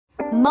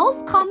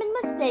Most common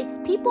mistakes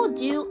people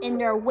do in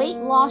their weight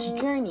loss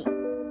journey.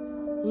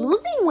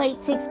 Losing weight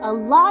takes a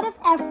lot of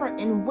effort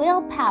and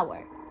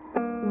willpower.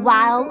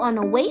 While on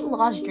a weight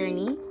loss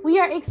journey, we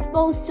are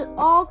exposed to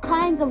all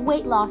kinds of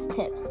weight loss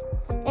tips.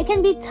 It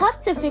can be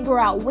tough to figure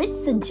out which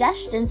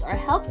suggestions are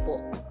helpful.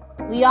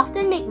 We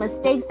often make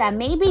mistakes that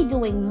may be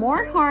doing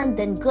more harm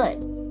than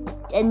good.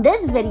 In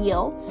this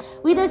video,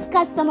 we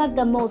discuss some of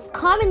the most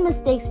common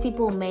mistakes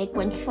people make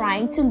when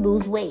trying to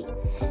lose weight.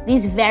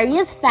 These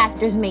various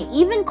factors may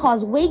even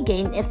cause weight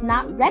gain if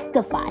not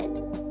rectified.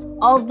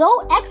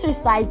 Although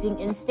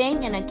exercising and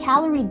staying in a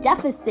calorie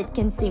deficit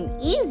can seem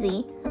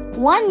easy,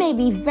 one may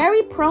be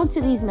very prone to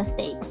these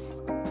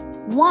mistakes.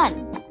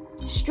 1.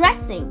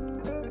 Stressing.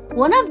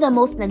 One of the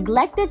most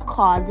neglected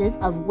causes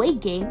of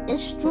weight gain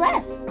is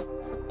stress.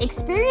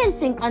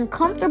 Experiencing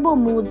uncomfortable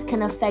moods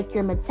can affect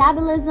your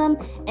metabolism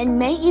and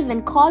may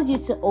even cause you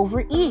to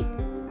overeat.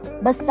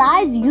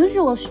 Besides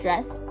usual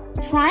stress,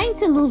 trying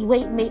to lose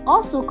weight may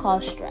also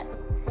cause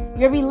stress.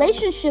 Your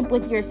relationship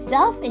with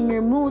yourself and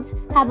your moods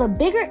have a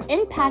bigger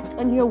impact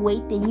on your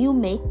weight than you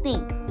may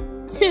think.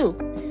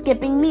 2.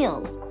 Skipping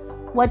meals.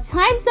 What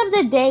times of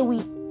the day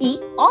we eat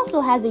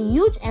also has a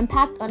huge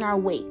impact on our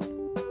weight.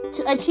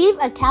 To achieve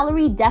a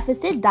calorie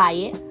deficit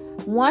diet,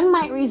 one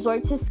might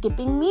resort to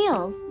skipping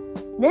meals.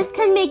 This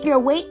can make your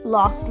weight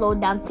loss slow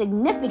down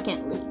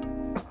significantly.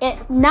 It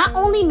not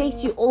only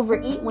makes you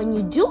overeat when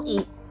you do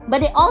eat,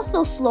 but it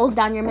also slows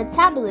down your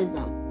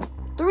metabolism.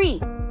 3.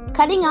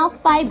 Cutting out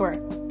fiber.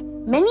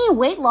 Many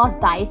weight loss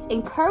diets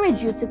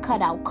encourage you to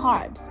cut out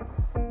carbs.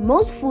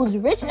 Most foods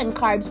rich in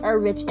carbs are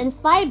rich in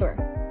fiber.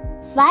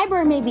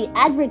 Fiber may be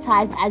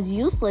advertised as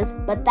useless,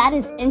 but that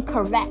is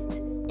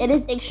incorrect. It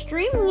is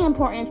extremely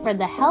important for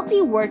the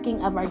healthy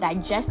working of our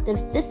digestive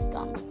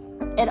system.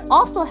 It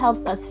also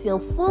helps us feel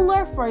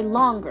fuller for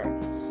longer.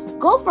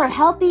 Go for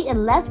healthy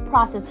and less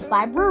processed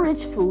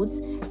fiber-rich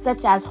foods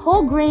such as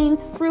whole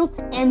grains, fruits,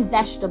 and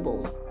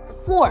vegetables.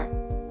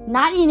 4.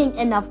 Not eating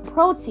enough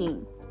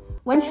protein.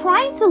 When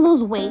trying to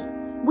lose weight,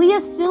 we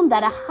assume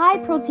that a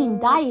high-protein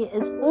diet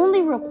is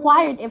only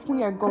required if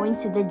we are going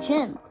to the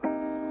gym.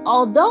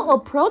 Although a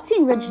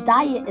protein-rich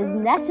diet is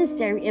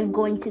necessary if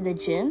going to the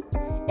gym,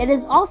 it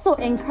is also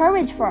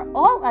encouraged for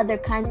all other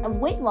kinds of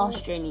weight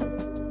loss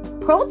journeys.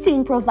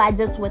 Protein provides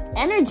us with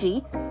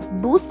energy,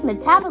 boosts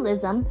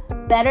metabolism,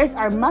 betters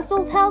our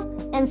muscles' health,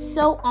 and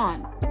so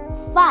on.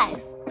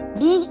 5.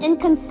 Being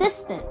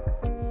inconsistent.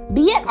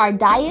 Be it our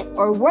diet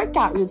or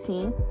workout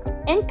routine,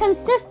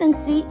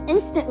 inconsistency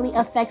instantly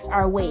affects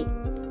our weight.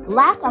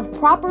 Lack of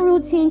proper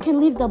routine can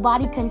leave the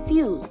body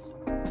confused.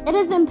 It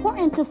is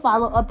important to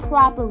follow a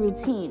proper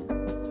routine.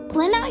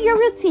 Plan out your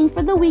routine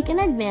for the week in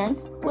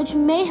advance, which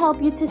may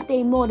help you to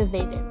stay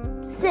motivated.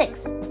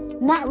 6.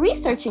 Not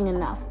researching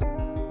enough.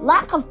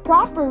 Lack of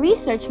proper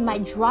research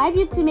might drive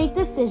you to make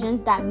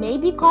decisions that may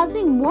be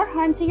causing more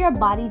harm to your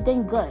body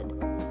than good.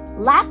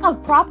 Lack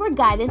of proper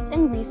guidance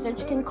and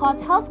research can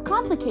cause health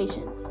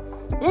complications.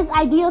 It is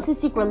ideal to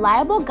seek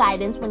reliable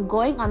guidance when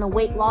going on a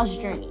weight loss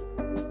journey.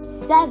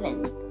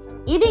 7.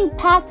 Eating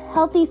packed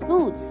healthy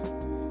foods.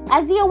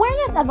 As the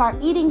awareness of our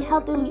eating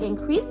healthily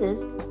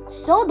increases,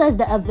 so does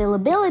the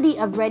availability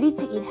of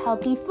ready-to-eat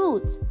healthy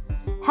foods.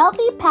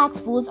 Healthy packed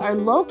foods are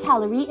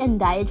low-calorie and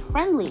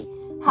diet-friendly.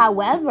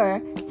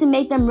 However, to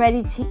make them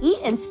ready to eat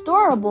and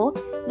storable,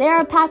 they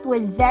are packed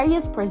with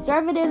various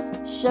preservatives,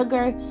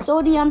 sugar,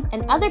 sodium,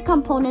 and other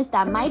components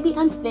that might be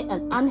unfit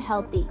and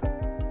unhealthy.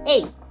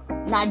 8.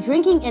 Not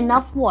drinking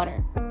enough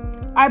water.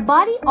 Our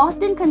body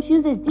often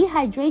confuses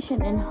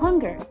dehydration and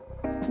hunger.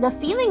 The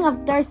feeling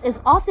of thirst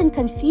is often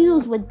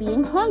confused with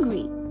being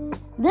hungry.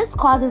 This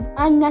causes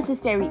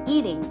unnecessary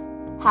eating.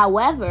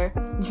 However,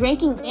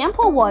 drinking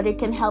ample water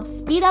can help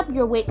speed up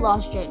your weight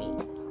loss journey.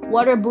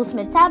 Water boosts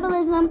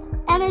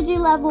metabolism, energy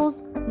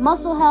levels,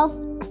 muscle health,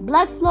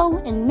 blood flow,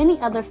 and many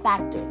other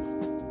factors.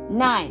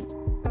 9.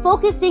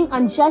 Focusing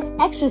on just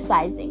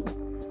exercising.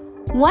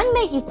 One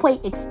may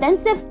equate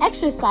extensive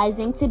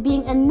exercising to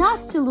being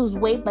enough to lose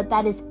weight, but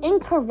that is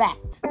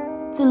incorrect.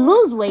 To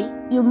lose weight,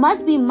 you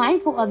must be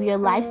mindful of your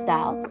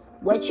lifestyle,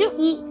 what you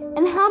eat,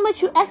 and how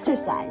much you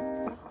exercise.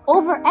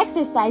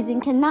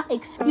 Over-exercising cannot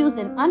excuse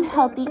an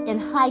unhealthy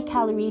and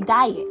high-calorie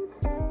diet.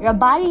 Your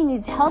body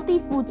needs healthy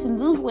food to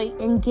lose weight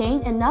and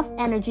gain enough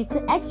energy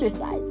to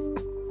exercise.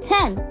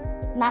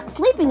 10. Not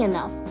sleeping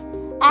enough.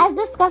 As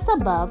discussed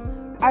above,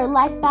 our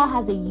lifestyle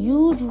has a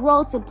huge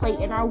role to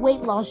play in our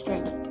weight loss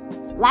journey.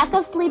 Lack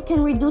of sleep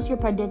can reduce your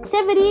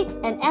productivity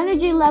and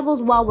energy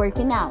levels while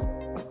working out.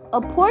 A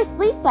poor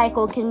sleep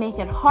cycle can make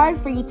it hard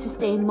for you to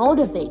stay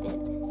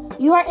motivated.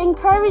 You are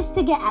encouraged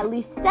to get at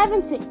least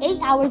 7 to 8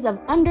 hours of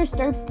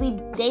undisturbed sleep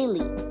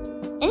daily.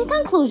 In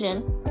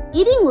conclusion,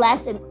 eating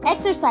less and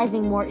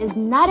exercising more is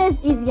not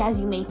as easy as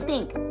you may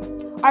think.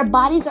 Our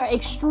bodies are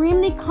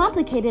extremely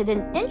complicated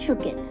and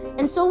intricate,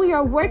 and so we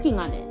are working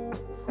on it.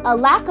 A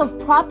lack of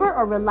proper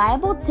or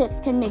reliable tips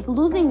can make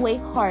losing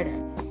weight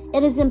harder.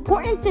 It is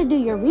important to do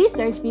your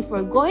research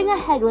before going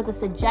ahead with a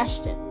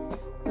suggestion.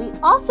 We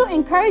also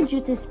encourage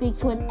you to speak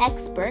to an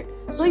expert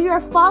so you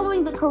are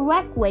following the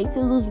correct way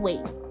to lose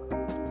weight.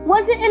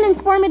 Was it an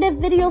informative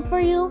video for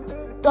you?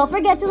 Don't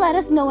forget to let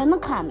us know in the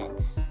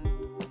comments.